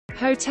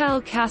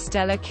Hotel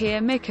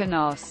Kastelakia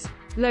Mykonos.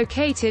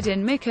 Located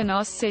in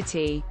Mykonos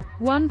city,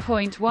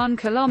 1.1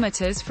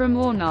 kilometers from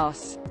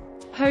Ornos.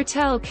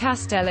 Hotel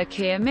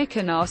Kastelakia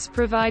Mykonos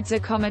provides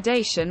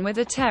accommodation with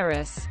a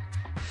terrace,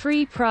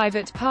 free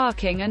private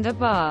parking and a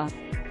bar.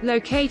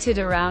 Located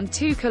around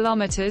 2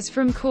 kilometers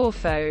from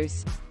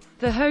Korfos.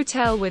 The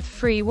hotel with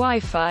free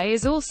Wi-Fi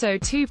is also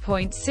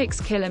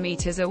 2.6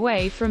 kilometers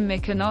away from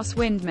Mykonos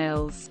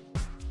Windmills.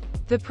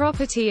 The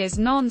property is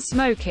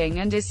non-smoking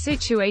and is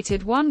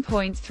situated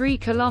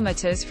 1.3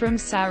 kilometers from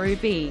Saru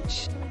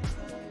Beach.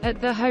 At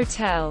the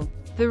hotel,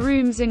 the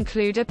rooms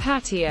include a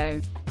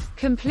patio,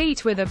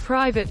 complete with a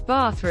private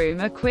bathroom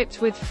equipped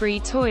with free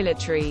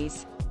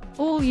toiletries.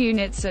 All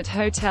units at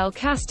Hotel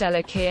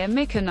Kastelakia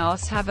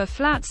Mykonos have a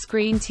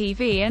flat-screen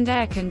TV and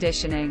air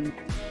conditioning.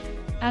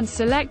 And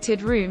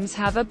selected rooms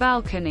have a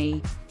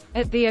balcony.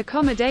 At the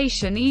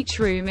accommodation, each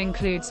room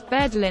includes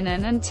bed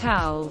linen and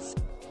towels.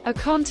 A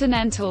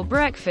continental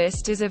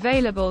breakfast is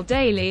available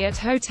daily at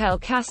Hotel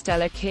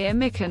Kastelakia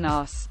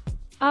Mykonos.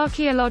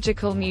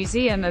 Archaeological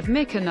Museum of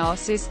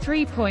Mykonos is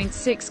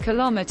 3.6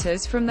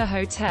 kilometers from the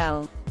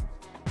hotel,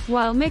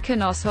 while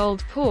Mykonos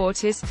Old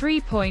Port is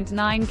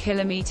 3.9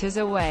 kilometers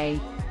away.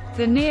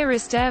 The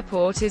nearest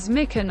airport is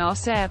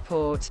Mykonos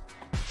Airport,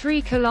 3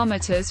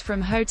 kilometers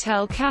from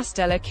Hotel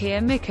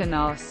Kastelakia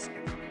Mykonos.